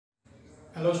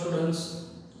Hello students,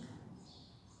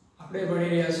 આપણે ભણી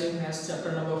રહ્યા છીએ મેથ્સ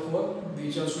ચેપ્ટર નંબર 4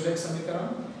 દ્વિચલ સુરેખ સમીકરણ.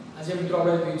 આજે મિત્રો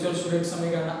આપણે દ્વિચલ સુરેખ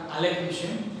સમીકરણના આલેખ વિશે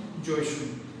જોઈશું.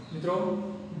 મિત્રો,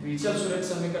 દ્વિચલ સુરેખ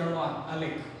સમીકરણનો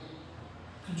આલેખ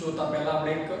જોતા પહેલા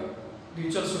આપણે એક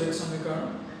દ્વિચલ સુરેખ સમીકરણ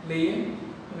લઈએ.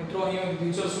 મિત્રો, અહીં હું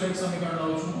દ્વિચલ સુરેખ સમીકરણ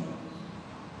લઉં છું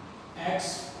x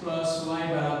 + y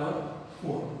 =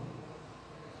 4.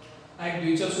 આ એક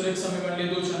દ્વિચલ સુરેખ સમીકરણ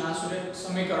લીધું છે અને આ સુરેખ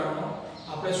સમીકરણનો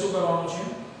આપણે શું કરવાનું છે?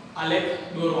 આલેખ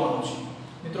દોરવાનો છે.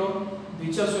 મિત્રો,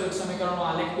 દ્વિચલ સુરેખ સમીકરણનો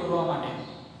આલેખ દોરવા માટે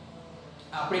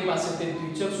આપણી પાસે તે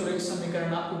દ્વિચલ સુરેખ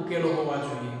સમીકરણના ઉકેલો હોવા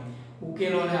જોઈએ.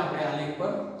 ઉકેલોને આપણે આલેખ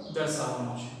પર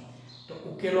દર્શાવવાનો છે. તો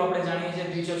ઉકેલો આપણે જાણીએ છીએ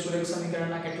દ્વિચલ સુરેખ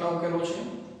સમીકરણના કેટલા ઉકેલો છે?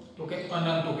 તો કે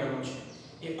અનંત ઉકેલો છે.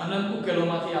 એ અનંત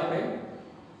ઉકેલોમાંથી આપણે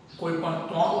કોઈ પણ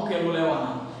 3 ઉકેલો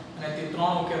લેવાના અને તે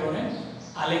 3 ઉકેલોને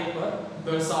આલેખ પર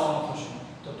દર્શાવવાનો થશે.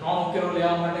 તો 3 ઉકેલો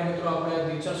લેવા માટે મિત્રો આપણે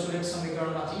દ્વિચલ સુરેખ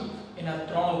સમીકરણમાંથી એના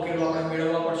 3 ઉકેલો આપણે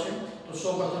મેળવવા પડશે. તો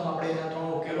સૌપ્રથમ આપણે એના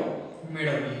 3 ઉકેલો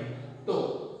મેળવીએ. તો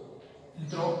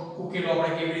મિત્રો, ઉકેલો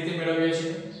આપણે કેવી રીતે મેળવીએ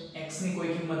છીએ? x ની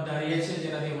કોઈ કિંમત ધારીએ છીએ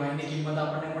જેનાથી y ની કિંમત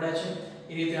આપણને મળે છે.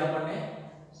 એ રીતે આપણને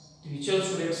દ્વિચલ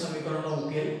સુરેખ સમીકરણનો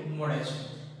ઉકેલ મળે છે.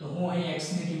 તો હું અહીં x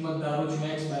ની કિંમત ધારું છું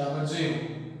x = 0.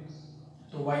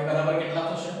 તો y બરાબર કેટલા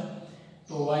થશે?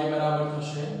 તો y બરાબર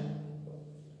થશે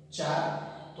 4.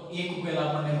 તો એક ઉકેલ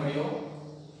આપણને મળ્યો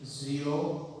 0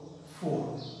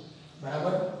 4.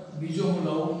 બરાબર. બીજો હું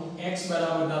લઉં x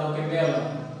બરાબર ધારો કે 2 લઉં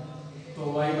તો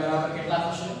y બરાબર કેટલા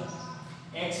થશે?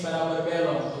 x બરાબર 2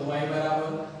 લઉં તો y બરાબર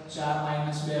 4 -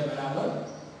 2 બરાબર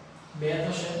 2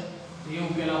 થશે. એ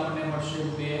ઉકેલ આપણને મળશે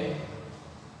 2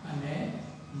 અને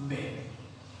 2.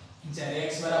 જ્યારે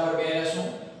x બરાબર 2 લેશું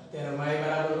ત્યારે y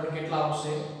બરાબર પણ કેટલા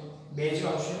આવશે? 2 જ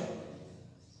આવશે.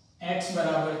 x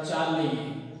બરાબર 4 લઈએ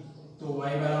તો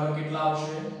y બરાબર કેટલા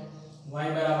આવશે? y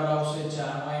બરાબર આવશે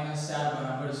 4 - 4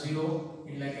 બરાબર 0.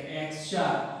 એટલે કે x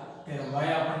 4 ત્યારે y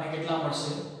આપણને કેટલા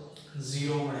મળશે?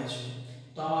 0 મળે છે.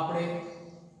 તો આમ આપણે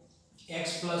x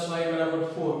 + y બરાબર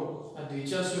 4 આ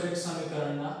દ્વિચલ સુરેખ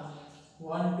સમીકરણના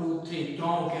 1 2 3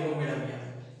 3 ઉકેલો મેળવ્યા.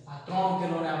 આ 3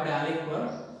 ઉકેલોને આપણે આલેખ પર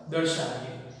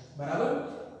દર્શાવીએ. બરાબર.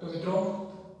 તો મિત્રો,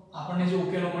 આપણને જે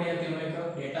ઉકેલો મળ્યા તેનો એક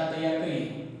ડેટા તૈયાર કરીએ.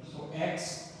 તો x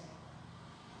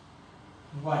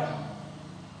y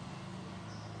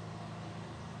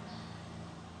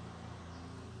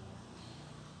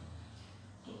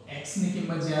x ની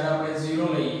કિંમત જ્યારે આપણે 0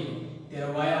 લઈએ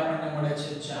ત્યારે y આપણને મળે છે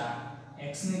 4.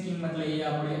 x ની કિંમત લઈએ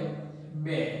આપણે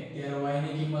 2 ત્યારે y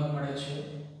ની કિંમત મળે છે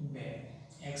 2.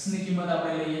 x ની કિંમત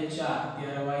આપણે લઈએ 4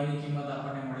 ત્યારે y ની કિંમત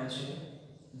આપણને મળે છે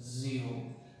 0.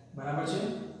 બરાબર છે.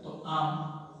 તો આમ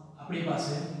આપણી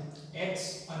પાસે x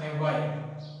અને y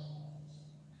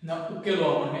ના ઉકેલો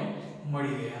આપણને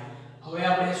મળી ગયા. હવે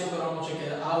આપણે શું કરવાનું છે કે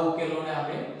આ ઉકેલોને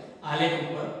આપણે આલેખ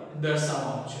ઉપર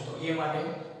દર્શાવવાનું છે. તો એ માટે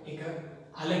એક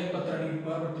આલેખ પત્રની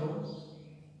ઉપર મિત્રો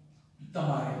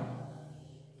તમારે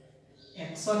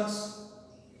x અક્ષ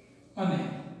અને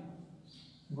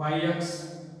y અક્ષ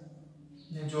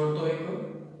ને જોડતો એક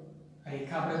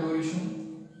રેખા આપણે દોરીશું.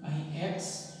 અહીં x,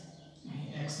 અહીં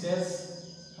x ડેશ,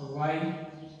 y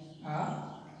આ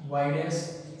y ડેશ.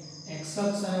 x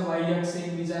અક્ષ અને y અક્ષ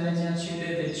એકબીજાને જ્યાં છેદે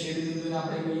તે છેદ બિંદુને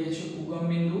આપણે કહીએ છીએ ઉગમ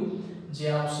બિંદુ, જે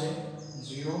આવશે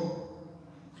 0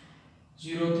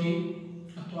 0 થી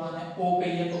અથવા આને o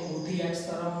કહીએ તો o થી x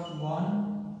તરફ 1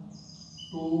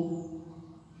 2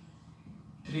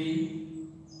 3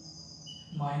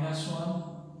 -1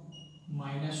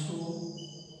 -2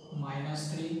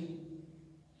 -3.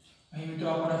 અહીં મિત્રો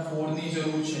આપણે 4 ની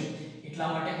જરૂર છે. એટલા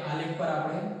માટે આલેખ પર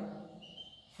આપણે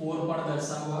 4 પણ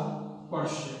દર્શાવવા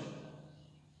પડશે.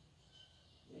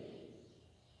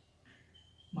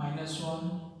 -1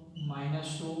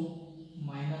 -2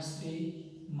 -3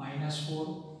 -4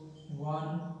 1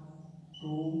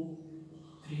 2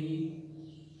 3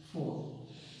 4.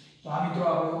 તો આ મિત્રો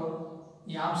આપણો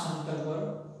યામ સમતલ પર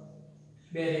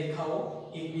બે રેખાઓ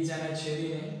એકબીજાને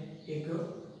છેદીને એક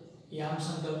યામ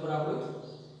સમતલ પર આપણો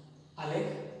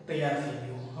આલેખ તૈયાર થઈ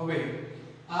ગયો. હવે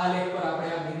આ આલેખ પર આપણે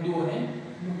આ બિંદુઓને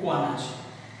મૂકવાના છે.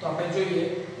 તો આપણે જોઈએ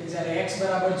કે જ્યારે x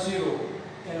બરાબર 0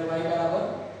 ત્યારે y બરાબર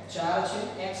 4 છે.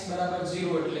 x બરાબર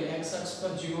 0 એટલે x અક્ષ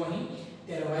પર 0 અહીં,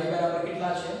 ત્યારે y બરાબર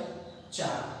કેટલા છે?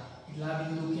 4. એટલે આ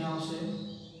બિંદુ ક્યાં આવશે?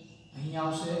 અહીં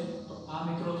આવશે. તો આ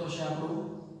મિત્રો થશે આપણું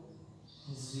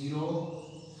 0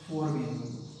 4 બિંદુ.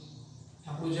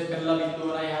 આપણું જે પહેલા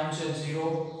બિંદુના યામ છે 0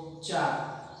 4,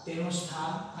 તેનું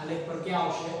સ્થાન આલેખ પર ક્યાં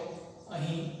આવશે?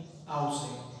 અહીં આવશે.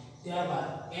 ત્યારબાદ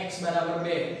x બરાબર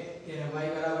 2 ત્યારે y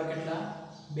બરાબર કેટલા?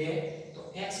 2. તો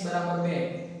x બરાબર 2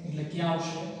 એટલે ક્યાં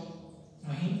આવશે?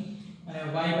 અહીં. અને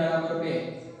y બરાબર 2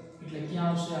 એટલે ક્યાં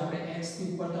આવશે? આપણે x થી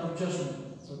ઉપર તરફ જશું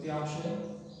તો ત્યાં આવશે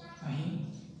અહીં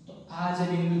તો આ જે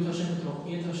બિંદુ થશે મિત્રો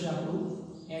એ થશે આપણું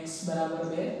x બરાબર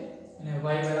 2 અને y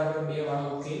બરાબર 2 વાળો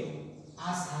ઉકેલ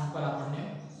આ સ્થાન પર આપણને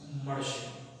મળશે.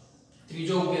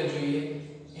 ત્રીજો ઉકેલ જોઈએ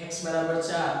x બરાબર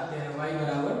 4 ત્યારે y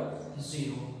બરાબર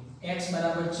 0. x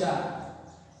બરાબર 4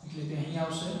 એટલે તે અહીં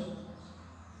આવશે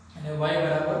અને y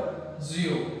બરાબર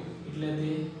 0 એટલે તે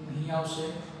અહીં આવશે.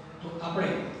 તો આપણે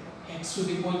x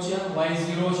સુધી પહોંચ્યા, y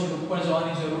 0 છે, ઉપર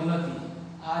જવાની જરૂર નથી.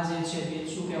 આ જે છે તે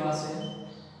શું કહેવાશે?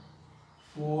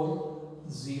 4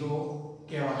 0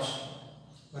 કહેવાશે.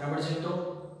 બરાબર છે મિત્રો.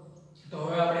 તો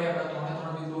હવે આપણે આપણા ત્રણે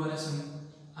ત્રણ બિંદુઓને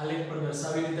આલેખ પર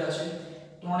દર્શાવી દીધા છે.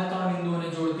 ત્રણે ત્રણ બિંદુઓને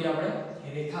જોડતી આપણે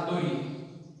રેખા દોરીએ.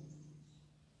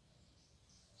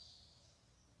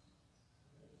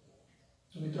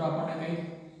 તો મિત્રો આપણને કઈ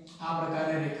આ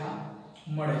પ્રકારે રેખા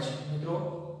મળે છે. મિત્રો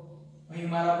અહીં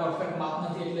મારા પરફેક્ટ માપ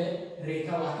નથી એટલે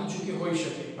રેખા વાંકી ચૂકી હોઈ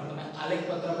શકે, પણ તમે આલેખ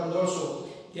પત્ર પર દોરશો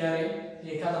ત્યારે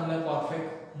રેખા તમને પરફેક્ટ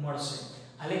મળશે.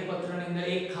 આલેખ પત્રની અંદર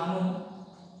એક ખાનું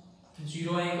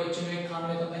 0 અને 1 વચ્ચેનું એક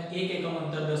ખાનું એ તમને 1 એકમ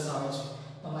અંતર દર્શાવે છે.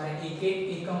 તમારે એક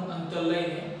એકમ અંતર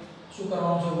લઈને શું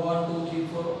કરવાનું છે? 1 2 3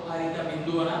 4 આ રીતે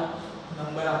બિંદુઓના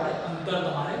નંબર આપણે અંતર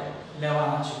તમારે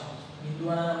લેવાના છે.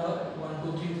 બિંદુઓના નંબર 1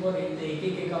 2 3 4 એ રીતે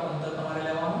એક એકમ અંતર તમારે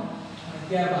લેવાનું અને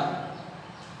ત્યારબાદ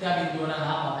ત્યાં બિંદુઓના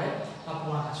નામ આપણે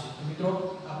આપવાના છે. તો મિત્રો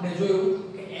આપણે જોયું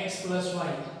કે x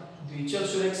y દ્વિચલ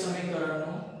સુરેખ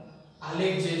સમીકરણનો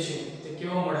આલેખ જે છે તે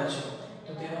કેવો મળે છે?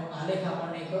 તો તેનો આલેખ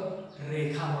આપણને એક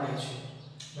રેખા મળે છે.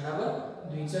 બરાબર?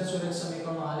 દ્વિચલ સુરેખ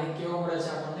સમીકરણનો આલેખ કેવો મળે છે?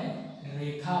 આપણને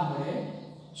રેખા મળે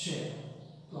છે.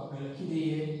 તો આપણે લખી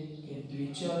દઈએ કે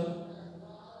દ્વિચલ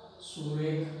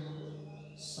સુરેખ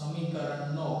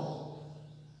સમીકરણનો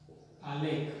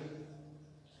આલેખ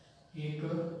એક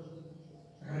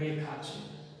રેખા છે.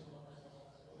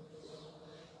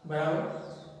 બરાબર?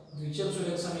 દ્વિચલ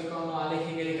સુરેખ સમીકરણનો આલેખ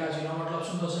એક રેખા છે. એનો મતલબ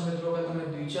શું થશે મિત્રો? કે તમે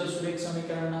દ્વિચલ સુરેખ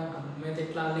સમીકરણના ગમે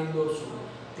તેટલા આલેખ દોરશો,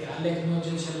 તે આલેખનો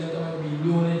જે છેલ્લે તમે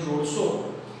બિંદુઓને જોડશો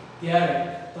ત્યારે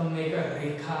તમને એક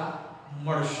રેખા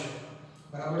મળશે.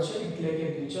 બરાબર છે? એટલે કે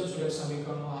દ્વિચલ સુરેખ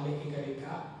સમીકરણનો આલેખ એક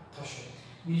રેખા થશે.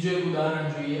 બીજું એક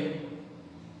ઉદાહરણ જોઈએ.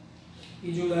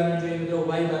 મિત્રો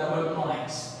y બરાબર 3x.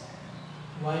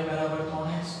 y બરાબર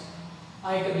 3x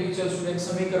આ એક દ્વિચલ સુરેખ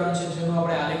સમીકરણ છે જેનો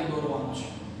આપણે આલેખ દોરવાનો છે.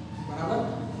 બરાબર?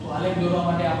 તો આલેખ દોરવા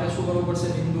માટે આપણે શું કરવું પડશે?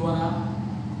 બિંદુઓના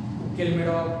ઉકેલ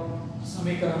મેળવવા,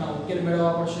 સમીકરણના ઉકેલ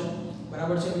મેળવવા પડશે.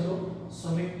 બરાબર છે મિત્રો?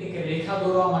 એક રેખા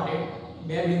દોરવા માટે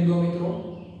બે બિંદુઓ મિત્રો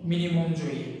મિનિમમ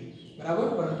જોઈએ. બરાબર?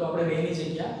 પરંતુ આપણે બેની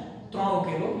જગ્યા ત્રણ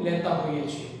ઉકેલો લેતા હોઈએ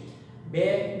છીએ. બે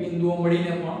બિંદુઓ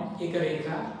મળીને પણ એક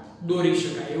રેખા દોરી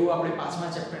શકાય એવું આપણે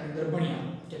પાંચમા ચેપ્ટરની અંદર ભણ્યા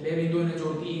કે બે બિંદુઓને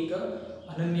જોડતી એક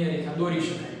અનન્ય રેખા દોરી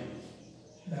શકાય.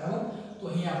 બરાબર? તો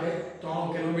અહીં આપણે ત્રણ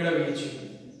ઉકેલો મેળવીએ છીએ.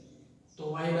 તો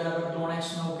y બરાબર 3x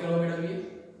ના ઉકેલો મેળવીએ.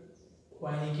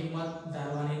 y ની કિંમત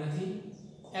ધારવાની નથી,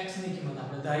 x ની કિંમત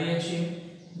આપણે ધારીએ છીએ.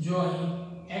 જો અહીં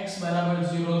x બરાબર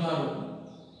 0 ધારો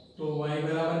તો y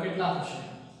બરાબર કેટલા થશે?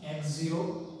 x 0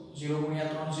 0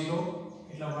 ગુણ્યા 3 0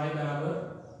 એટલે y બરાબર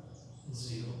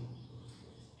 0.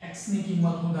 x ની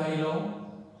કિંમત હું ધારી લઉં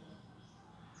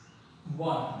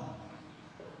 1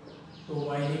 તો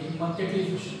y ની કિંમત કેટલી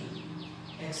થશે?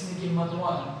 x ની કિંમત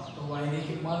 1 તો y ની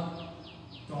કિંમત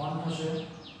 3 થશે.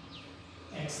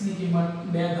 x ની કિંમત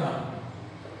 2 ધારો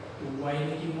તો y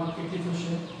ની કિંમત કેટલી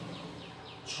થશે?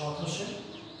 6 થશે.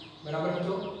 બરાબર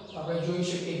મિત્રો? આપણે જોઈ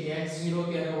શકીએ કે x0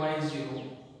 ત્યારે y0,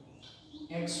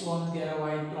 x1 ત્યારે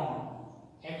y3,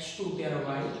 x2 ત્યારે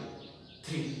y3.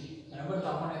 બરાબર? તો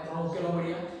આપણને ત્રણ ઉકેલો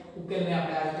મળ્યા. ઉકેલને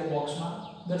આપણે આ રીતે બોક્સમાં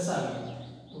દર્શાવીએ.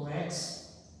 તો x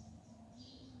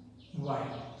y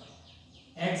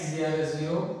x જ્યારે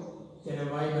 0 ત્યારે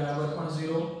y બરાબર પણ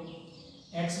 0,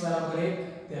 x બરાબર 1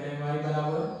 ત્યારે y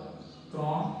બરાબર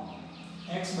 3,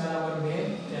 x બરાબર 2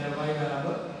 ત્યારે y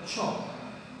બરાબર 6.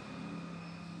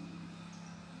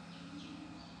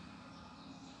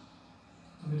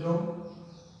 મિત્રો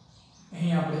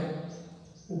અહીં આપણે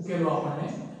ઉકેલો આપણને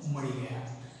મળી ગયા.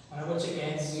 બરાબર છે કે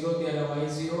x0 ત્યારે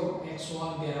y0,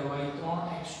 x1 ત્યારે y3,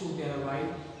 x2 ત્યારે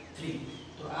y3.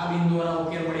 તો આ બિંદુઓના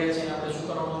ઉકેલ મળ્યા છે અને આપણે શું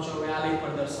કરવાનું છે? હવે આલેખ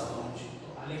પર દર્શાવવાનું છે. તો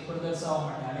આલેખ પર દર્શાવવા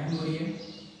માટે આલેખ દોરીએ.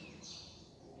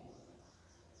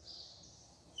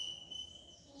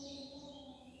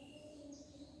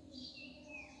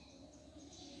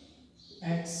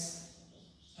 x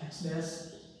x dash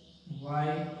y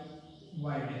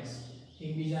y dash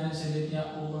એકબીજાને છેદે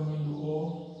ત્યાં O પર બિંદુ O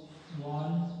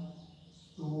 1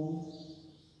 2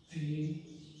 3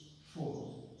 4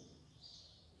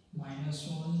 -1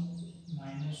 -2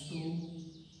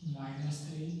 -3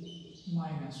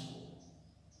 -4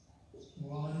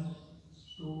 1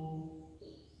 2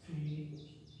 3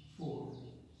 4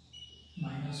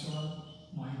 -1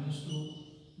 -2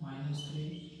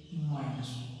 -3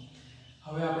 માઈનસ.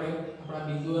 હવે આપણે આપણા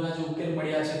બિંદુઓના જે ઉકેલ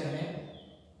મળ્યા છે તેને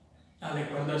આલેખ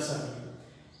પર દર્શાવીએ.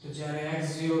 તો જ્યારે x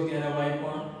 0 ત્યારે y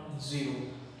પણ 0.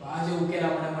 તો આ જે ઉકેલ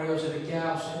આપણને મળ્યો છે તે ક્યાં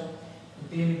આવશે? તો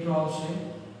તે મિત્રો આવશે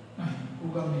અહીં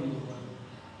ઉગમ બિંદુ પર.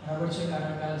 બરાબર છે,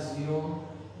 કારણ કે આ 0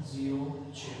 0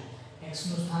 છે. x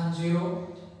નું સ્થાન 0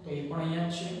 તો એ પણ અહીંયા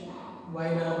જ છે. y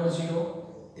બરાબર 0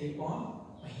 તે પણ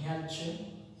અહીંયા જ છે.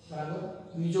 બરાબર.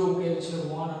 બીજો ઉકેલ છે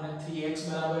 1 અને 3x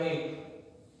બરાબર 1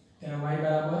 ત્યારે y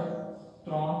બરાબર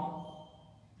 3.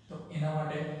 તો એના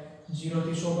માટે 0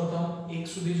 થી સૌપ્રથમ 1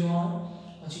 સુધી જવાનું,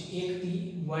 પછી 1 થી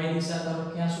y દિશા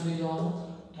તરફ ક્યાં સુધી જવાનું?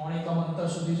 3 એકમ અંતર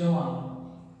સુધી જવાનું.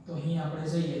 તો અહીં આપણે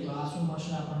જઈએ તો આ શું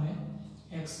મળશે આપણને?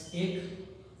 x1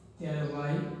 ત્યારે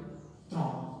y3.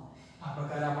 આ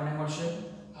પ્રકારે આપણને મળશે.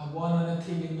 આ 1 અને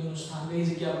 3 બિંદુનું સ્થાન કઈ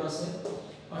જગ્યા પર હશે?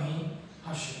 અહીં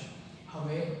હશે.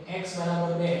 હવે x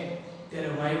બરાબર 2 ત્યારે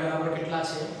y બરાબર કેટલા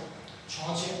છે?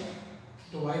 6 છે.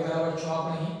 તો y બરાબર 6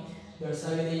 આપણે અહીં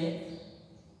દર્શાવી દઈએ.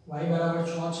 y બરાબર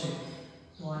 6 છે.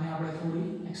 તો આને આપણે થોડી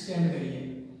એક્સટેન્ડ કરીએ.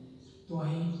 તો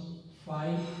અહીં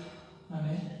 5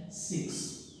 અને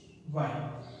 6y.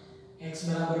 x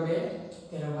બરાબર 2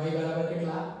 ત્યારે y બરાબર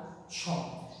કેટલા? 6.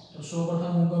 તો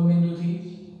સૌપ્રથમ ઉગમ બિંદુથી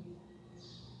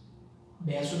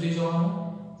 2 સુધી જવાનું,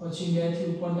 પછી 2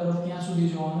 થી ઉપર તરફ ક્યાં સુધી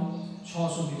જવાનું? 6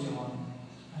 સુધી જવાનું.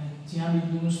 અને જ્યાં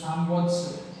બિંદુનું સ્થાન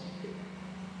પહોંચશે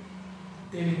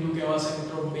તે બિંદુ કહેવાશે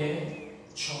મિત્રો 2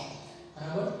 6.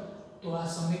 બરાબર. તો આ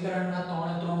સમીકરણના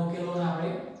 3 ઉકેલોને આપણે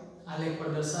આલેખ પર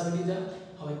દર્શાવી દીધા.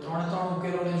 હવે 3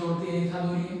 ઉકેલોને જોડતી રેખા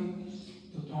દોરીએ.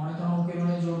 તો 3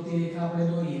 ઉકેલોને જોડતી રેખા આપણે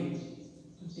દોરીએ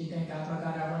તો તે કંઈક આ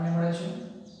પ્રકારે આપણને મળે છે.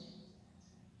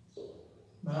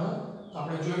 બરાબર. તો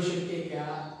આપણે જોઈ શકીએ કે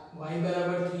આ y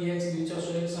બરાબર 3x દ્વિચલ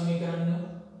સુરેખ સમીકરણનું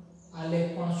આલેખ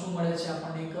પણ શું મળે છે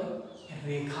આપણને? એક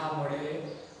રેખા મળે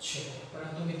છે.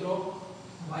 પરંતુ મિત્રો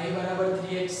y બરાબર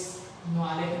 3x નો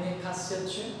આલેખની એક ખાસિયત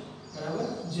છે. બરાબર.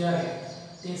 જ્યારે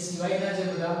તે સિવાયના જે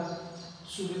બધા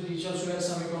દ્વિચલ સુરેખ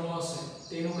સમીકરણો હશે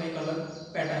તેનું કંઈક અલગ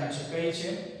પેટર્ન છે. કઈ છે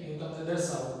એ હું તમને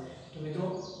દર્શાવું. તો મિત્રો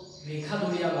રેખા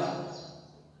દોર્યા બાદ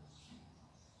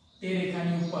તે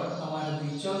રેખાની ઉપર તમારે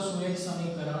દ્વિચલ સુરેખ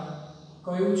સમીકરણ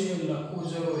કયું છે લખવું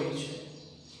જરૂરી છે.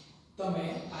 તમે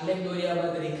આલેખ દોર્યા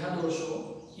બાદ રેખા દોરશો,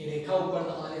 એ રેખા ઉપર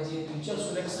તમારે જે દ્વિચલ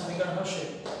સુરેખ સમીકરણ હશે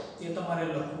તે તમારે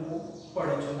લખવું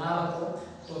પડે. જો ના લખો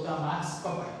તો તમારા માર્ક્સ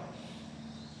કપાય.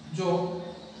 જો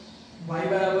y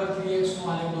બરાબર 3x નો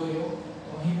આલેખ દોર્યો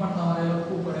તો અહીં પણ તમારે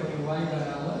લખવું પડે કે y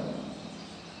બરાબર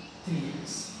 3x.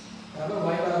 બરાબર.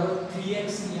 y બરાબર 3x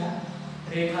ની આ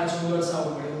રેખા છે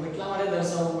દર્શાવવું પડે. એટલા માટે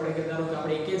દર્શાવવું પડે કે ધારો કે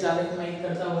આપણે એક જ આલેખમાં એક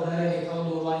કરતાં વધારે રેખાઓ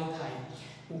દોરવાની થાય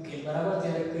ઉકેલ. બરાબર.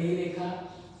 ત્યારે કઈ રેખા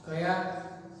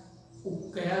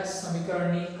કયા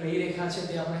સમીકરણની કઈ રેખા છે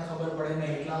તે આપણે ખબર પડે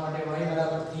નહીં. એટલા માટે y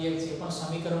બરાબર 3x જે પણ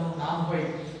સમીકરણનું નામ હોય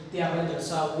તે આપણે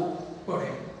દર્શાવવું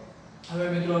પડે. હવે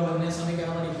મિત્રો આ બંને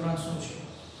સમીકરણોનો ડિફરન્સ શું છે?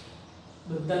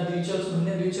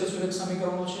 બંને દ્વિચલ સુરેખ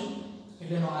સમીકરણો છે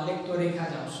એટલે એનો આલેખ તો રેખા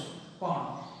જ આવશે. પણ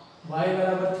y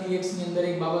બરાબર 3x ની અંદર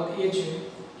એક બાબત એ છે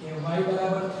કે y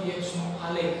બરાબર 3x નો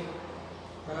આલેખ,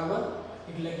 બરાબર,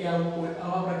 એટલે કે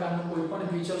આવા પ્રકારનું કોઈ પણ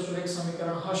દ્વિચલ સુરેખ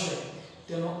સમીકરણ હશે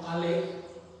તેનો આલેખ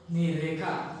ની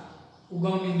રેખા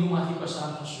ઉગમ બિંદુમાંથી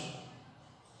પસાર થશે.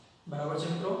 બરાબર છે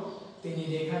મિત્રો.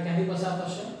 તેની રેખા ક્યાંથી પસાર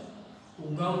થશે?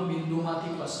 ઉગમ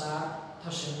બિંદુમાંથી પસાર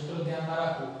થશે. મિત્રો ધ્યાનમાં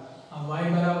રાખો આ y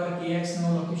બરાબર kx ને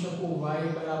હું લખી શકું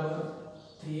y બરાબર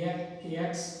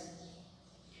 3kx.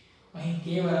 અહીં k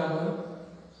બરાબર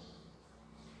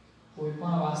કોઈ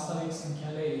પણ વાસ્તવિક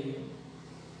સંખ્યા લઈ લઈએ.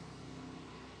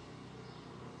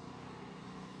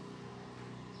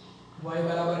 y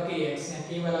બરાબર kx અને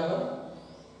k બરાબર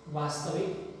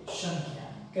વાસ્તવિક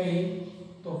સંખ્યા. કઈ?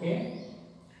 તો કે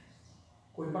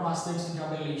કોઈ પણ વાસ્તવિક સંખ્યા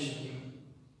આપણે લઈ શકીએ.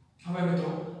 હવે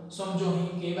મિત્રો સમજો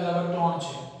અહીં k બરાબર 3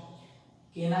 છે.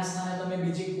 k ના સ્થાને તમે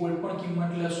બીજી કોઈ પણ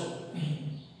કિંમત લેશો અહીં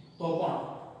તો પણ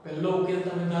પહેલો ઉકેલ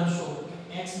તમે ધારશો કે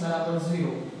x બરાબર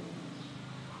 0.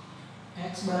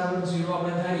 x બરાબર 0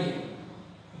 આપણે ધારીએ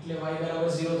એટલે y બરાબર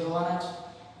 0 થવાના જ.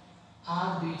 આ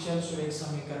દ્વિચલ સુરેખ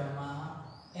સમીકરણમાં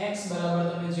x બરાબર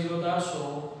તમે 0 ધારશો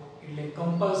એટલે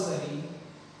કમ્પલસરી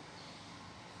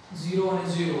 0 અને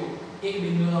 0 એક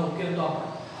બિંદુનો ઉકેલ તો આપણે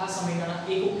આ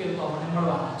સમીકરણ એક ઉકેલ તો આપણને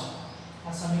મળવાના છે.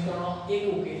 આ સમીકરણનો એક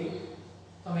ઉકેલ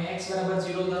તમે x બરાબર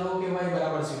 0 ધારો કે y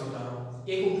બરાબર 0 ધારો,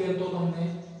 એક ઉકેલ તો તમને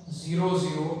 0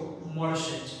 0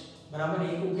 મળશે જ. બરાબર.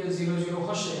 એક ઉકેલ 0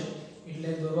 0 હશે એટલે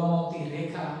દોરવામાં આવતી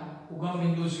રેખા ઉગમ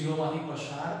બિંદુ 0 માંથી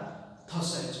પસાર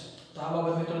થશે જ. તો આ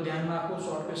બાબત મિત્રો ધ્યાન રાખો.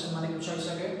 શોર્ટ ક્વેશ્ચનમાંથી પૂછાઈ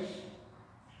શકે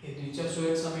કે દ્વિચલ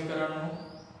સુરેખ સમીકરણનો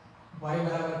y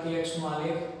બરાબર kx નો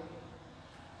આલેખ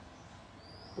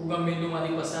ઉગમ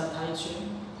બિંદુમાંથી પસાર થાય છે.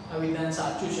 આ વિધાન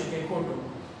સાચું છે કે ખોટું?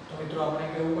 તો મિત્રો આપણે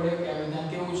કહેવું પડે કે આ વિધાન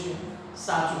કેવું છે?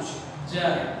 સાચું છે.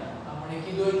 જ્યારે આપણે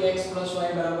કીધું હોય કે x + y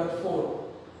 = 4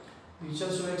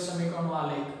 દ્વિચલ સુરેખ સમીકરણનો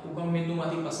આલેખ ઉગમ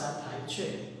બિંદુમાંથી પસાર થાય છે,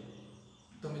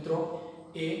 તો મિત્રો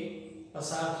એ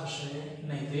પસાર થશે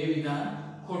નહીં. તે વિધાન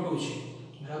ખોટું છે.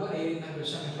 બરાબર, એ રીતના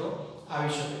ક્વેશ્ચન મિત્રો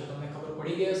આવી શકે. તમને ખબર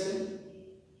પડી ગઈ હશે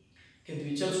કે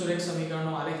દ્વિચલ સુરેખ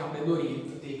સમીકરણનો આલેખ આપણે દોરીએ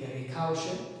તો તે એક રેખા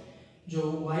આવશે. જો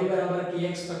y =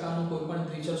 kx પ્રકારનું કોઈપણ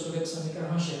દ્વિચલ સુરેખ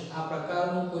સમીકરણ હશે, આ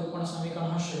પ્રકારનું કોઈપણ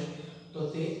સમીકરણ હશે તો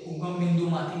તે ઉગમ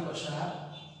બિંદુમાંથી પસાર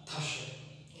થશે.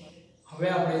 હવે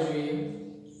આપણે જોઈએ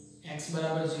x =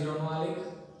 0 નો આલેખ,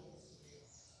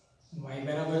 y =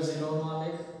 0 નો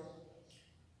આલેખ.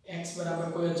 x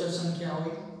 = કોઈ અચળ સંખ્યા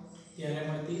હોય ત્યારે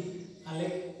મળતી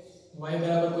આલેખ, y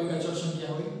 = કોઈ અચળ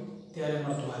સંખ્યા હોય ત્યારે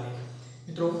મળતો આલેખ.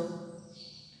 મિત્રો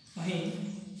અહીં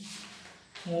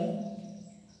હું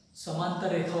સમાંતર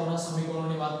રેખાઓના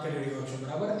સમીકરણોની વાત કરી રહ્યો છું.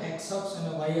 બરાબર, x અક્ષ અને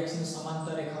y અક્ષની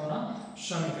સમાંતર રેખાઓના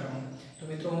સમીકરણો. તો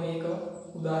મિત્રો હું એક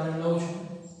ઉદાહરણ લઉં છું.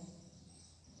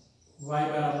 y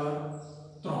 =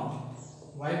 3.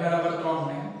 y = 3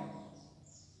 ને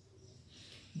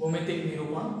ભૌમિતિક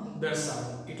નિરૂપણ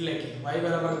દર્શાવો. એટલે કે y =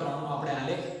 3 નો આપણે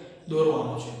આલેખ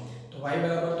દોરવાનો છે. તો y =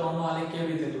 3 નો આલેખ કેવી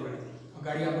રીતે દોરાય?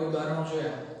 અગાડી આપણે ઉદાહરણો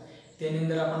જોયા, તેની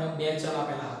અંદર આપણને બે ચલ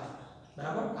આપેલા હતા.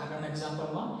 બરાબર, આગળના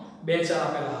એક્ઝામ્પલમાં બે ચલ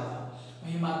આપેલા હતા.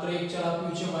 અહીં માત્ર એક ચલ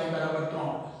આપ્યું છે y =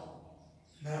 3.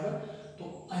 બરાબર, તો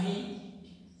અહીં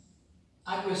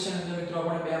આ ક્વેશ્ચન અંદર મિત્રો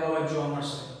આપણને બે બાબત જોવા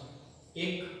મળશે.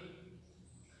 એક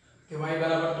કે y =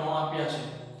 3 આપ્યા છે,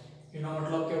 એનો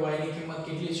મતલબ કે y ની કિંમત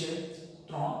કેટલી છે?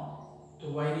 3. તો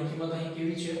y ની કિંમત અહીં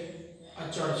કેવી છે?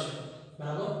 અચળ છે.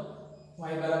 બરાબર,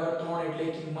 y = 3 એટલે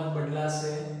કિંમત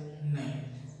બદલાશે નહીં.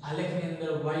 આલેખની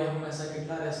અંદર y હંમેશા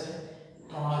કેટલા રહેશે?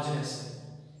 3 જ રહેશે.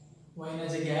 y ની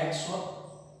જગ્યાએ x હોત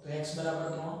તો x = 3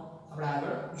 આપણે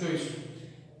આગળ જોઈશું.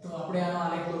 તો આપણે આનો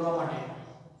આલેખ દોરવા માટે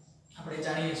આપણે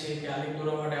જાણીએ છીએ કે આલેખ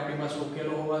દોરવા માટે આપણી પાસે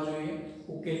ઉકેલો હોવા જોઈએ.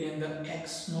 ઉકેલની અંદર x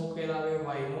નો ઉકેલ આવે,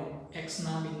 y નો x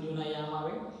ના બિંદુના યામ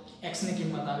આવે, x ની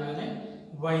કિંમત આવે અને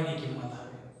y ની કિંમત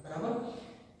આવે. બરાબર,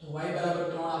 તો y =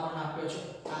 3 આપણને આપ્યો છે.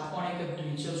 આ પણ એક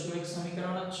દ્વિચલ સુરેખ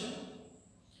સમીકરણ જ છે.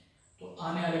 તો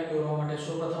આને આલેખ દોરવા માટે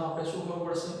સૌપ્રથમ આપણે શું કરવું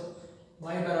પડશે?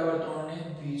 y = 3 ને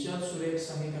દ્વિચલ સુરેખ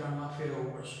સમીકરણમાં ફેરવવું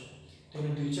પડશે. તો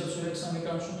એનું દ્વિચલ સુરેખ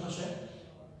સમીકરણ શું થશે?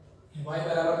 y =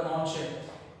 3 છે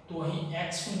તો અહીં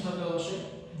x શું થતો હશે?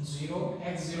 0.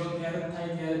 x 0 ત્યારે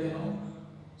થાય ત્યારે તેનો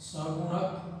સહગુણક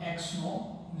x નો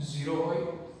 0 હોય,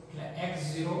 એટલે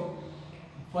x0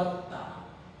 વત્તા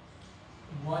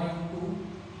 1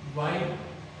 * y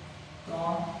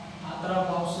 3 આ તરફ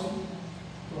આવશે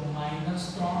તો -3 =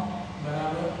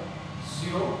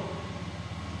 0.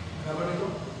 બરાબર, તો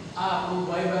આ આપણું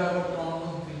y = 3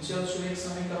 નું દ્વિચલ સુરેખ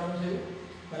સમીકરણ છે.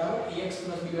 બરાબર, ax +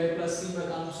 by + c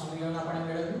પ્રકારનું સમીકરણ આપણે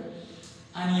મેળવ્યું.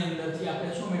 આની અંદરથી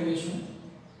આપણે શું મેળવીશું?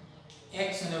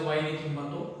 x અને y ની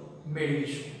કિંમતો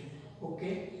મેળવીશું. ઓકે,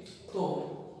 તો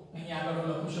અહીં આગળ હું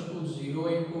લખી શકું 0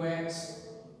 * x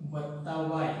 +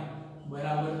 y =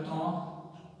 3.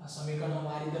 આ સમીકરણ હું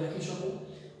આ રીતે લખી શકું.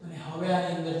 અને હવે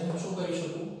આની અંદરથી હું શું કરી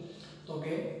શકું? તો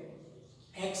કે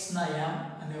x ના યામ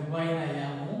અને y ના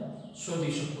યામ હું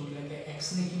શોધી શકું. એટલે કે x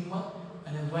ની કિંમત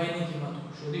અને y ની કિંમત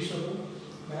શોધી શકું.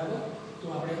 બરાબર, તો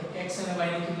આપણે x અને y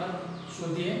ની કિંમત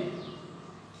શોધીએ.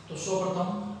 તો સૌપ્રથમ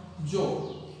જો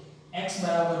x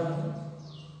બરાબર હું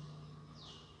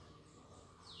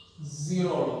 0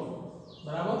 લઉં,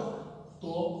 બરાબર,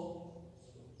 તો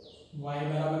y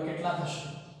બરાબર કેટલા થશે?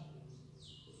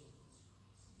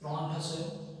 3 થશે.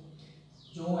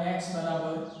 જો હું x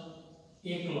બરાબર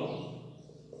 1 લઉં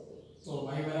તો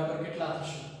y બરાબર કેટલા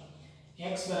થશે?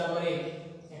 x બરાબર 1,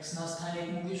 x ના સ્થાને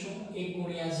 1 મૂકીશું, 1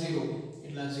 * 0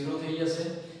 એટલે 0 થઈ જશે.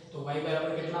 તો y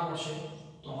બરાબર કેટલા મળશે?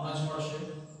 3 જ મળશે.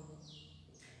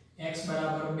 x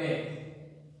બરાબર 2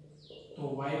 તો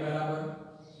y બરાબર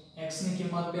x ની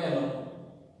કિંમત 2 લો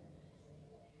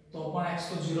તો પણ x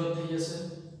તો 0 થઈ જશે.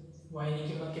 y ની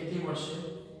કિંમત કેટલી મળશે?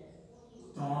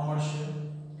 3 મળશે.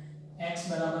 x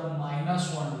બરાબર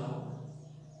 -1 લો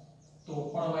તો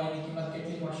પણ y ની કિંમત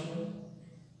કેટલી મળશે?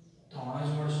 3 જ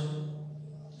મળશે.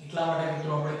 એટલા માટે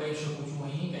મિત્રો આપણે કહી શકું છું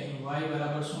અહીં કે y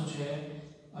બરાબર શું છે?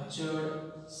 અચળ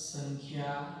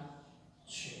સંખ્યા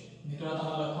છે. મિત્રો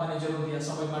તમારે લખવાની જરૂર નથી, આ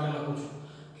સમજ માટે લખું છું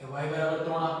કે y બરાબર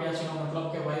 3 આપ્યા છે એનો મતલબ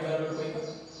કે y બરાબર કોઈ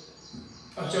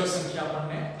અચળ સંખ્યા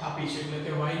આપણને આપી છે. એટલે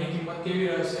કે y ની કિંમત કેવી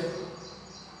રહેશે?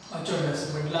 અચળ રહેશે,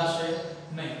 બદલાશે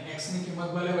નહીં. x ની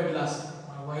કિંમત ભલે બદલાશે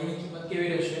પણ y ની કિંમત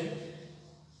કેવી રહેશે?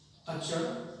 અચળ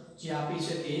જે આપી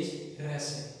છે તે જ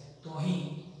રહેશે. તો અહીં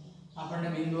આપણને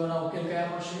બિંદુઓના ઉકેલ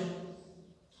કયા મળશે?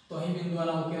 તો અહીં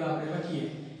બિંદુઓના ઉકેલ આપણે લખીએ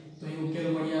તો અહીં ઉકેલ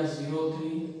મળ્યા 0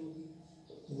 3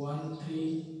 1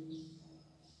 3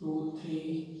 2 3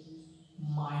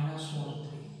 -1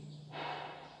 3.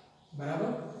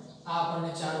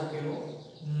 આપણને 4 ઉકેલો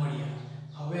મળ્યા.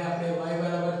 હવે આપણે y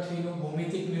બરાબર 3 નું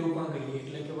ભૌમિતિક નિરૂપણ કરીએ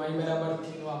એટલે કે y બરાબર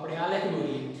 3 નો આપણે આલેખ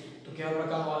દોરીએ તો કેવા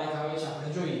પ્રકારનો આલેખ આવે છે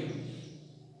આપણે જોઈએ.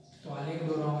 તો આલેખ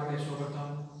દોરવા માટે સૌપ્રથમ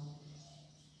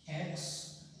x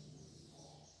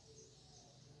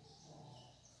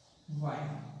y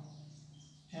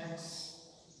x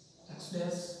x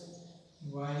dash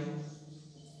y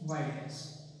y dash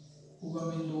ઉગમ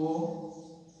બિંદુઓ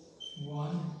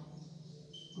 1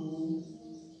 2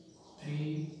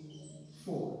 3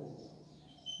 4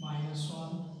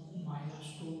 -1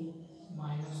 -2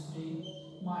 -3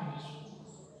 -1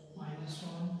 -1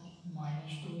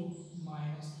 -2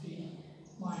 -3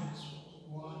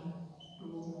 -1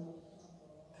 2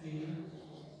 3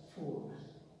 4.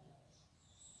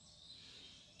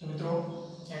 તો મિત્રો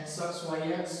x અક્ષ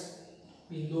y અક્ષ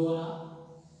બિંદુઓના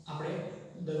આપણે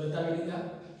બતાવી દીધા.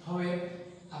 હવે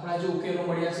આપણા જે ઉકેલો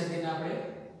મળ્યા છે તેને આપણે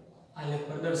આલેખ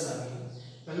પર દર્શાવીએ.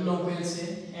 પહેલો ઉકેલ છે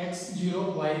x0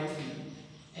 y3.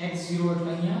 x0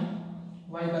 એટલે અહીંયા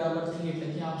y બરાબર 3 એટલે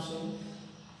ક્યાં આવશે?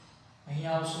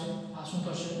 અહીંયા આવશે. આ શું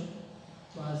થશે?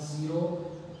 તો આ 0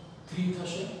 3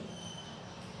 થશે.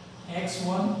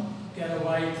 x1 ત્યારે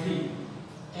y3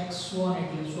 x1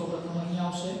 એટલે સૌપ્રથમ અહીંયા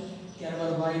આવશે,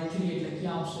 ત્યારબાદ y3 એટલે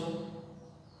ક્યાં આવશે?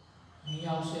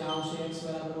 અહીંયા આવશે. આ આવશે x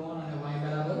બરાબર 1 અને y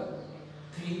બરાબર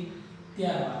 3.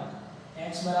 ત્યારબાદ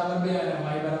x બરાબર 2 અને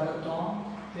y બરાબર 3. તો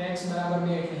x બરાબર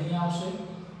 2 એટલે અહીંયા આવશે,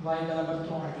 y બરાબર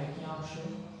 3 એટલે ક્યાં આવશે?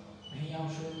 અહીં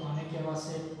આવશે. તો આને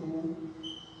કહેવાશે 2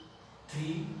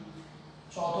 3.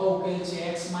 ચોથો ઉકેલ છે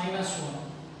x - 1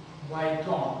 y3.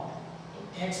 તો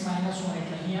x - 1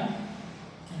 એટલે અહીંયા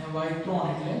અને y3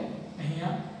 એટલે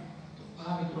અહીંયા. તો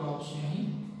આ મિત્રો આવશે અહીં,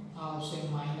 આ આવશે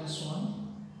 -1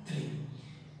 3.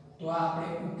 તો આ આપણે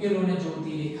ઉકેલોને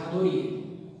જોડતી રેખા દોરીએ.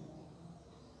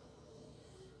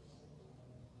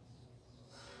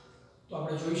 તો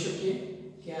આપણે જોઈ શકીએ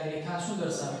કે આ રેખા શું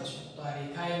દર્શાવે છે? તો આ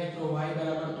રેખા એ મિત્રો y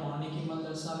બરાબર 3 ની કિંમત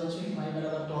દર્શાવે છે, y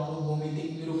બરાબર 3 નું ભૌમિતિક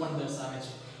નિરૂપણ દર્શાવે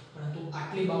છે. પરંતુ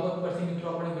આટલી બાબત પરથી મિત્રો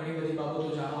આપણે ઘણી બધી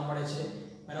બાબતો જાણવા મળે છે.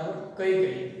 બરાબર? કઈ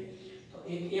કઈ? તો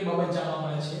એ બાબત જાણવા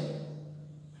મળે છે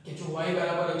કે જો y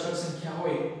બરાબર અચળ સંખ્યા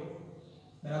હોય,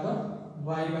 બરાબર,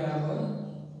 y બરાબર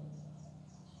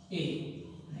a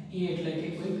અને a એટલે કે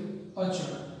કોઈ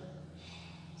અચળ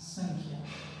સંખ્યા.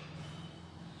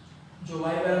 જો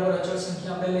y બરાબર અચળ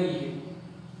સંખ્યા આપણે લઈએ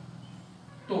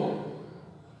તો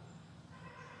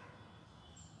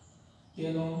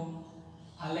તેનો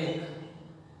આલેખ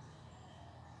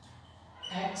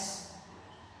x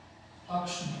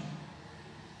અક્ષને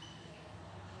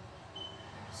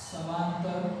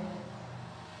સમાંતર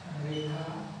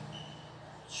રેખા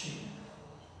છે.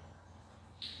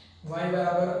 y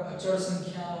બરાબર અચળ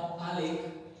સંખ્યાનો આલેખ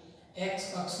x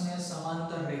અક્ષને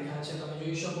સમાંતર રેખા છે. તમે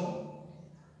જોઈ શકો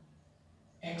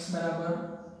x બરાબર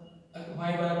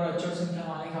y બરાબર અચળ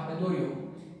સંખ્યાનો આલેખ આપણે દોર્યો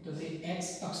તો તે x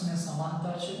અક્ષને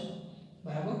સમાંતર છે.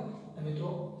 બરાબર? તો મિત્રો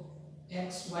x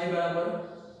y બરાબર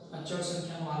અચળ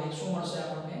સંખ્યાનો આલેખ શું મળશે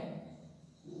આપણને?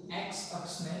 x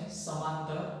અક્ષને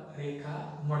સમાંતર રેખા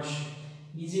મળશે.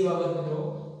 બીજી બાબત મિત્રો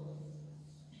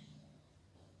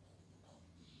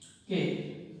કે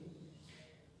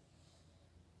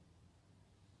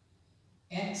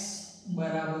x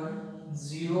બરાબર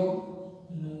 0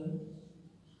 નું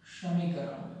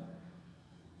સમીકરણ,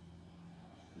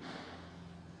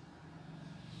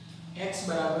 x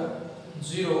બરાબર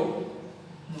 0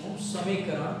 નું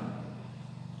સમીકરણ,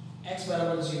 x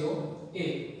બરાબર 0 એ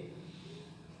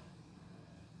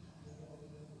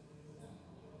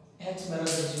x બરાબર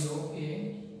 0 એ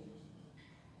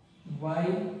y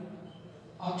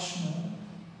અક્ષનું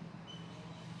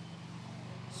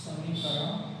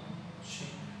સમીકરણ છે.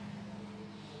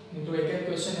 મિત્રો એક એક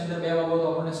ક્વેશ્ચન ની અંદર બે બાબતો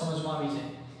આપણને સમજમાં આવી જાય.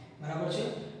 બરાબર છે?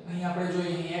 અહીં આપણે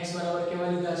જોઈએ અહીં x બરાબર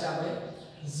કેવા લીધા છે આપણે?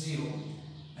 0.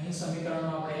 અહીં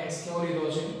સમીકરણમાં આપણે x કેવો લીધો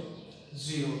છે?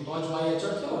 0. તો જ y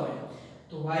અચળ થયો ને.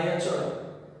 તો y અચળ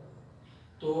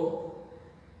તો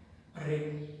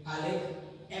આલેખ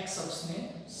x અક્ષને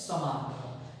સમાંતર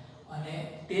અને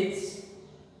તે જ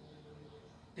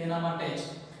તેના માટે જ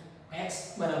x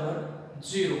બરાબર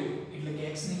 0 એટલે કે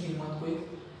x ની કિંમત કોઈ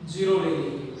 0 લઈ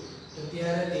લઈએ તો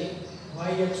ત્યારે તે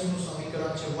y અક્ષનું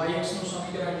સમીકરણ છે. y અક્ષનું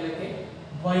સમીકરણ એટલે કે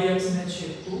y અક્ષને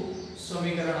છેદતું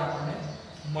સમીકરણ આપણને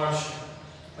મળશે.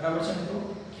 બરાબર છે મિત્રો?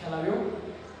 ખ્યાલ આવ્યો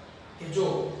કે જો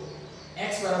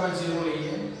x બરાબર 0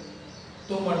 લઈએ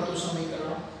તો મળતું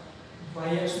સમીકરણ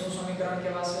y અક્ષનું સમીકરણ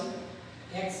કહેવાશે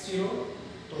x0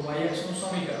 તો y અક્ષનું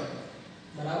સમીકરણ,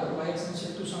 બરાબર, y અક્ષને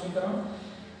છેદતું સમીકરણ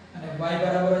અને y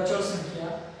બરાબર અચળ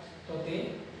સંખ્યા તો તે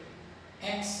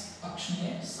x અક્ષને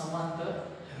સમાંતર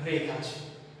રેખા છે.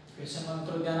 ક્વેશ્ચનમાં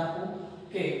મિત્રો ધ્યાન આપો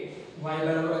કે y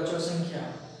બરાબર અચળ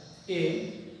સંખ્યા એ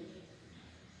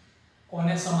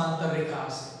કોને સમાંતર રેખા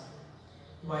હશે?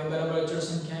 y બરાબર અચળ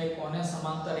સંખ્યા એ કોને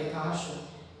સમાંતર રેખા હશે?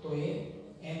 તો એ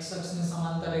x અક્ષને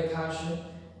સમાંતર રેખા હશે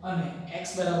અને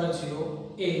x બરાબર 0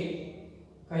 એ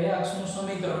કયા અક્ષનું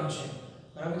સમીકરણ છે?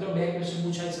 બરાબર, તો બે ક્વેશ્ચન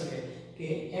પૂછાઈ શકે કે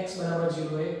x બરાબર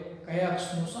 0 એ કયા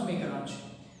અક્ષનું સમીકરણ છે?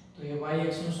 તો એ y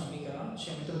અક્ષનું સમીકરણ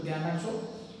છે. મિત્રો ધ્યાન રાખજો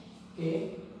કે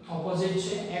ઓપોઝિટ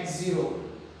છે x0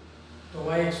 તો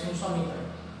y અક્ષનું સમીકરણ,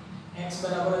 x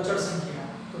બરાબર અચળ સંખ્યા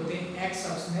તો તે x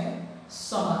અક્ષને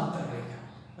સમાંતર રેખા.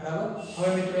 બરાબર, હવે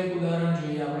મિત્રો એક ઉદાહરણ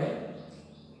જોઈએ આપણે.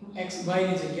 x y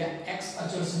ની જગ્યા x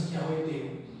અચળ સંખ્યા હોય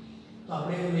તેવું તો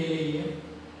આપણે લઈ લઈએ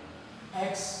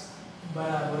x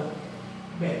બરાબર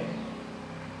 2.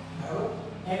 બરાબર,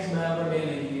 x બરાબર 2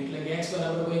 લઈ લઈએ એટલે કે x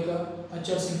બરાબર કોઈક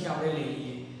અચળ સંખ્યા આપણે લઈ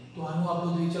લઈએ તો આનું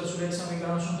આપણું દ્વિચલ સુરેખ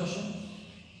સમીકરણ શું થશે?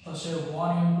 થશે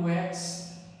 1 x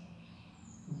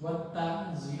વત્તા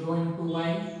 0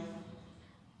 y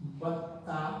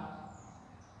વત્તા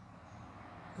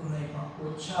તો નહીં પણ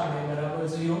ઓછા y બરાબર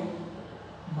 0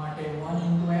 માટે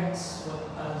 1 x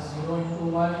વત્તા 0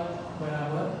 y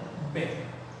બરાબર 2.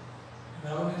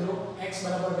 બરાબર મિત્રો, x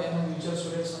બરાબર 2 નું દ્વિચલ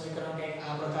સુરેખ સમીકરણ કંઈક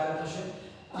આ પ્રકારે થશે.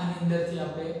 આની અંદરથી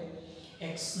આપણે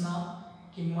x ના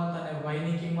કિંમત અને y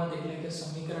ની કિંમત એટલે કે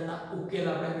સમીકરણના ઉકેલ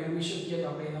આપણે મેળવી શકીએ. તો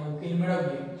આપણે એનો ઉકેલ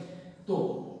મેળવીએ તો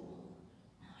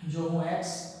જો હું x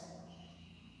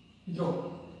જો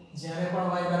જ્યારે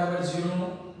પણ y બરાબર 0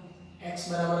 નું x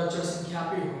બરાબર અચળ સંખ્યા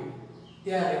આપી હોય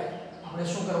ત્યારે આપણે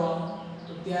શું કરવાનું?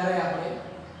 તો ત્યારે આપણે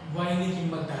y ની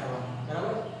કિંમત ધારવાની.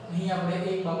 બરાબર, અહીં આપણે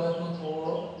એક બાબતનો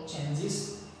થોડો ચેન્જીસ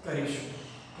કરીશું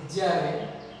કે જ્યારે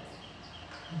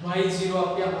y 0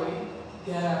 આપ્યા હોય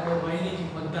ત્યારે આપણે y ની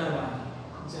કિંમત ધારવાની,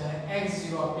 જ્યારે x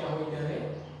 0 આપ્યા હોય ત્યારે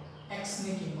x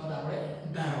ની કિંમત આપણે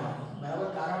ધારવાની. બરાબર,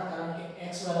 કારણ કે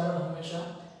x બરાબર હંમેશા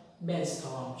 2 જ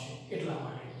થવાનું છે એટલા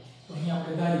માટે. તો અહીં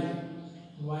આપણે ધારીએ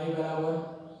y બરાબર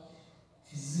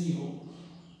 0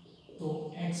 તો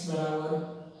x બરાબર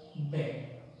 2,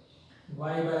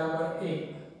 y બરાબર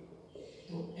 1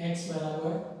 તો x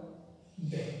બરાબર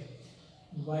 2,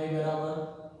 y બરાબર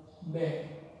 2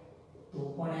 તો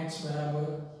પણ x બરાબર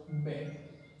 2,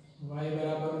 y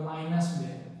બરાબર -2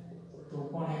 તો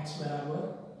પણ x બરાબર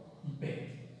 2.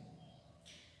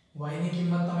 y ની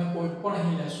કિંમત તમે કોઈ પણ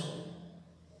અહીં લેશો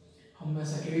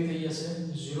હંમેશા કેવી થઈ જશે?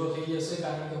 0 થઈ જશે,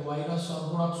 કારણ કે y નો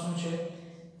સહગુણક શું છે?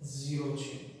 0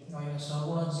 છે. y નો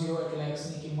સહગુણક 0 એટલે x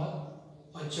ની કિંમત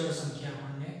અચળ સંખ્યા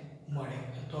આપણને મળે.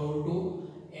 તો ઉલટું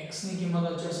x ની કિંમત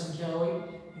અચળ સંખ્યા હોય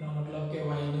એનો મતલબ કે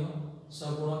y નો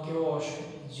સહગુણક કેવો હશે?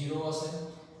 0 હશે.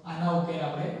 આના ઉકેલ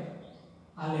આપણે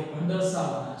આલેખ પર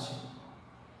દર્શાવવાના છે.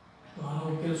 તો આનો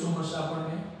ઉકેલ શું મળશે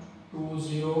આપણને? 2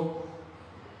 0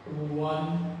 2 1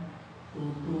 2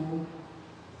 2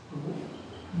 2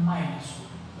 -2.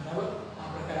 બરાબર,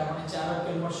 આ પ્રકારે આપણને ચાર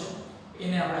ઉકેલ મળશે.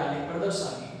 એને આપણે આલેખ પર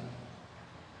દર્શાવીએ.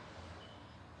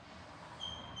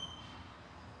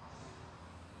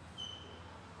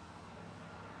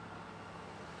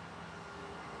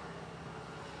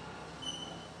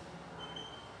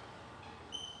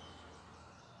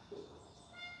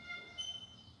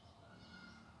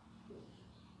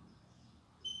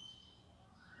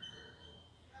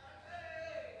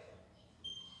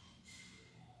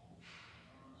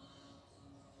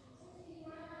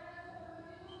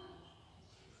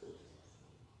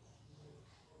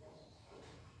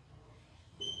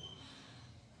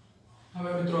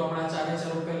 હવે મિત્રો આપણા ચારે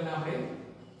ચાર ઉકેલને આપણે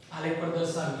આલેખ પર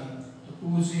દર્શાવીએ. તો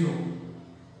 2 0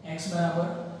 x બરાબર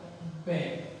 2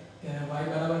 ત્યારે y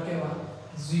બરાબર કેવા?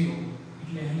 0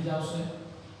 એટલે અહીં જ આવશે.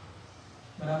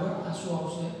 બરાબર, આ શું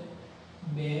આવશે?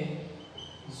 2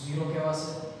 0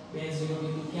 કહેવાશે. 2 0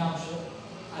 બિંદુ ક્યાં આવશે?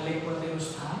 આલેખ પર તેનું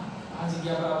સ્થાન આ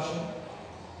જગ્યા પર આવશે.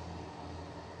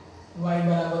 y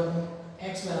બરાબર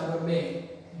x બરાબર 2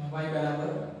 અને y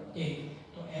બરાબર 1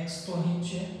 તો x તો અહીં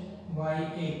છે, y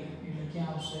 1 એટલે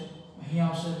ક્યાં આવશે? અહીં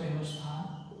આવશે તેનું સ્થાન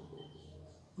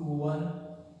 2 1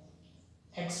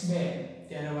 x 2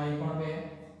 ત્યારે y પણ 2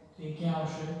 તે ક્યાં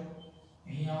આવશે?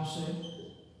 અહીં આવશે.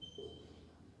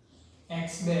 x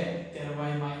 2 ત્યારે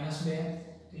y -2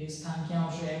 તો એ સ્થાન ક્યાં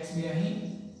આવશે? x 2 અહીં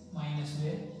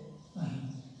 -2 અહીં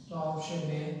તો આવશે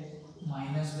 2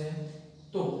 -2.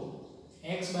 તો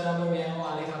x બરાબર 2 નો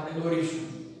આલેખ આપણે દોરીશું.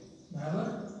 બરાબર,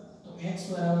 તો x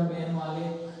બરાબર 2 નો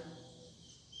આલેખ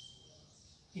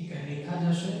એક રેખા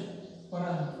જશે,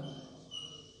 પરંતુ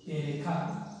તે રેખા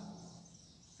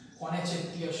કોને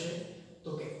છેદતી હશે? તો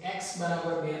કે x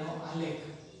બરાબર 2 નો આલેખ.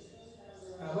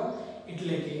 બરાબર,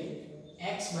 એટલે કે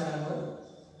x બરાબર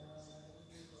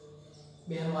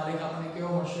 2 નો આલેખ આપણને કેવો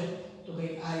મળશે? તો કે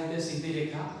આ રીતે સીધી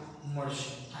રેખા મળશે.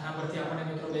 આના પરથી આપણને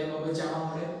મિત્રો બે બાબત જાણવા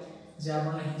મળે. જે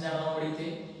આપણને અહીં જાણવા મળી તે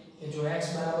કે જો x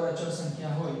બરાબર અચળ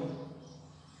સંખ્યા હોય,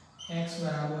 x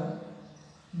બરાબર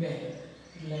 2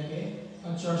 એટલે કે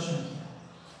અચળ સંખ્યા.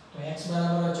 તો x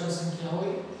બરાબર અચળ સંખ્યા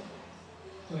હોય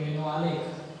તો એનો આલેખ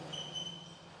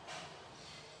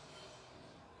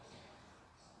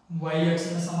y અક્ષ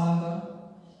ને સમાંતર,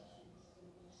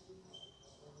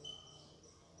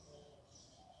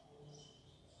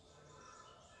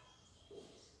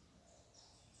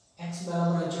 x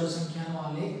બરાબર અચળ સંખ્યાનો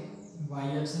આલેખ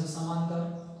y અક્ષ ને સમાંતર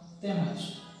તેમજ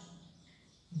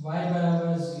y બરાબર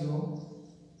 0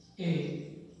 એ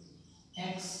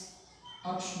x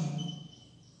અક્ષનું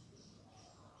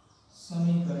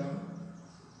સમીકરણ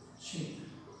છે.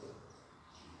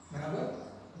 બરાબર,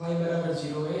 y બરાબર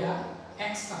 0 એ આ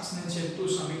x અક્ષને છેદતું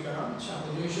સમીકરણ છે.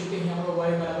 આપણે જોઈ શકીએ અહીં આપણો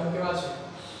y બરાબર કેવા છે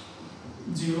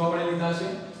 0 આપણે લીધા છે,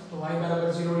 તો y બરાબર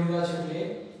 0 લીધા છે એટલે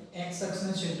x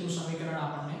અક્ષને છેદતું સમીકરણ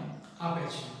આપણને આપે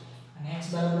છે. અને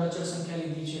x બરાબર અચળ સંખ્યા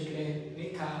લીધી છે એટલે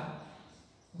રેખા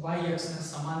y અક્ષને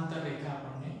સમાંતર રેખા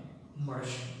આપણને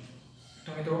મળશે.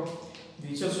 તો મિત્રો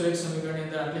દ્વિચલ સુરેખ સમીકરણની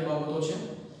અંદર આટલી બાબતો છે.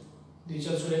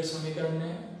 દ્વિચલ સુરેખ સમીકરણને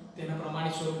તેના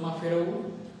પ્રમાણિત સ્વરૂપમાં ફેરવવું,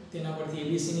 તેના પરથી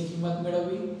abc ની કિંમત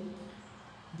મેળવવી,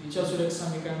 દ્વિચલ સુરેખ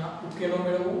સમીકરણના ઉકેલો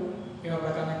મેળવવું, એવા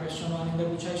પ્રકારના ક્વેશ્ચનો આની અંદર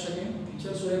પૂછાઈ શકે.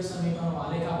 દ્વિચલ સુરેખ સમીકરણનો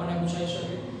આલેખ આપણને પૂછાઈ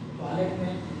શકે. તો આલેખને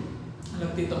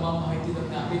લગતી તમામ માહિતી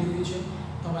તમને આપી દીધી છે.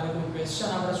 તમારે કોઈ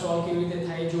ક્વેશ્ચન આપણે સોલ્વ કેવી રીતે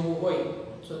થાય જોવું હોય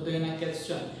તો એના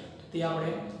ક્વેશ્ચન તે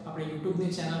આપણે YouTube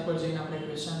ની ચેનલ પર જઈને આપણે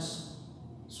ક્વેશ્ચન્સ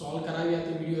સોલ્વ કરાવ્યા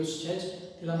તે વિડિયોઝ છે જ,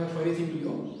 તે તમે ફરીથી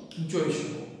વિડિયો જોઈ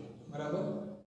શકો. બરાબર.